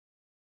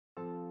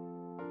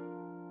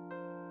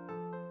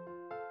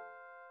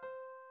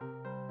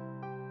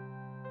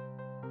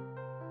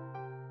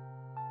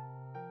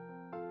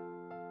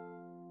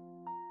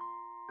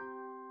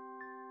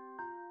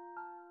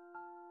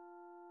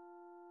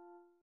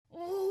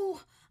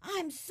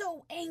I'm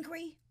so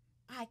angry.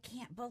 I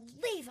can't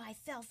believe I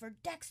fell for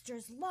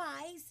Dexter's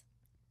lies.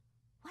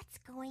 What's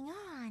going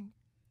on?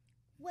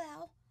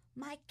 Well,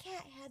 my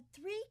cat had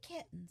 3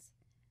 kittens.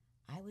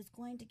 I was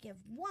going to give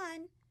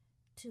one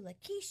to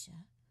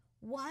Lakeisha,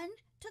 one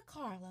to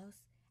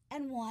Carlos,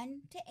 and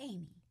one to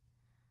Amy.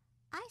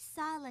 I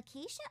saw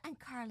Lakeisha and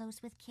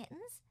Carlos with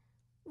kittens.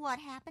 What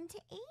happened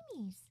to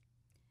Amy's?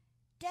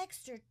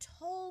 Dexter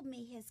told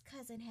me his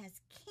cousin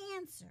has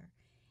cancer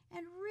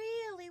and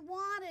really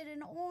wanted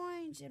an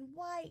orange and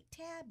white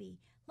tabby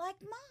like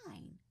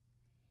mine.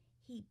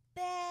 He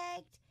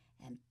begged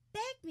and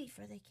begged me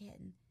for the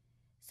kitten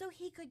so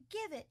he could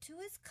give it to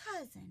his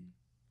cousin.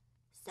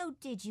 So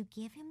did you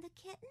give him the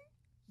kitten?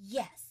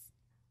 Yes.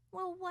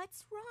 Well,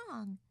 what's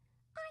wrong?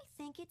 I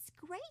think it's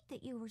great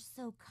that you were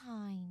so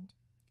kind.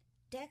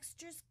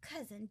 Dexter's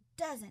cousin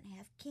doesn't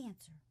have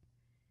cancer.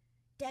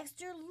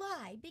 Dexter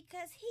lied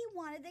because he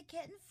wanted the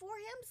kitten for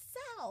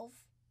himself.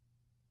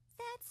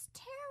 That's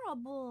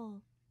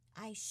terrible.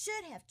 I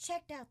should have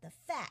checked out the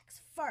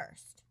facts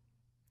first.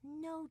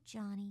 No,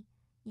 Johnny,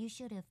 you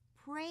should have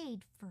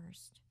prayed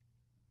first.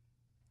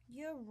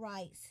 You're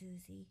right,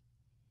 Susie.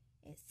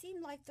 It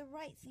seemed like the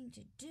right thing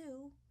to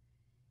do,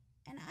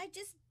 and I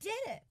just did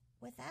it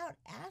without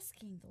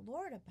asking the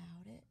Lord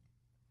about it.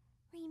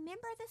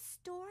 Remember the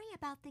story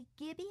about the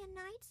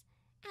Gibeonites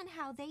and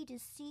how they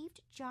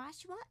deceived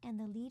Joshua and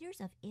the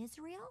leaders of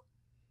Israel?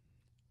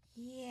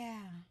 Yeah.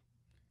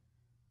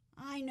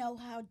 I know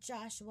how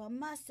Joshua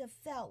must have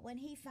felt when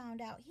he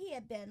found out he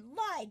had been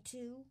lied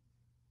to.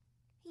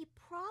 He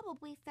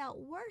probably felt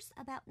worse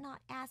about not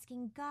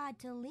asking God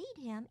to lead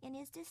him in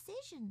his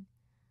decision.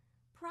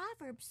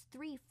 Proverbs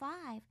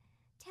 3:5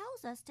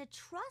 tells us to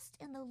trust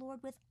in the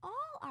Lord with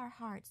all our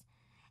hearts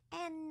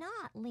and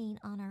not lean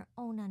on our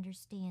own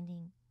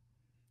understanding.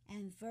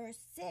 And verse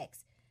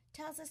 6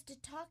 tells us to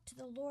talk to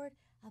the Lord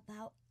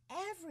about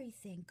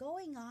everything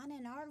going on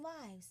in our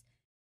lives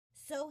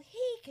so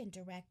He can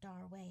direct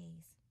our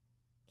ways.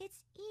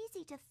 It's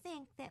easy to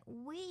think that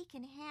we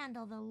can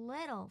handle the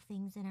little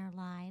things in our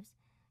lives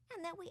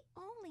and that we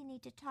only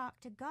need to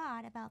talk to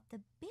God about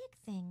the big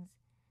things.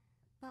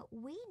 But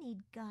we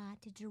need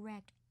God to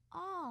direct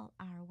all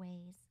our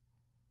ways.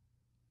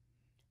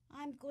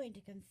 I'm going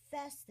to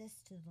confess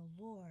this to the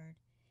Lord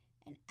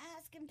and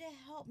ask Him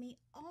to help me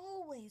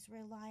always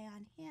rely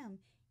on Him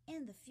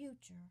in the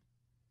future.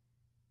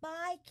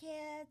 Bye,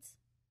 kids.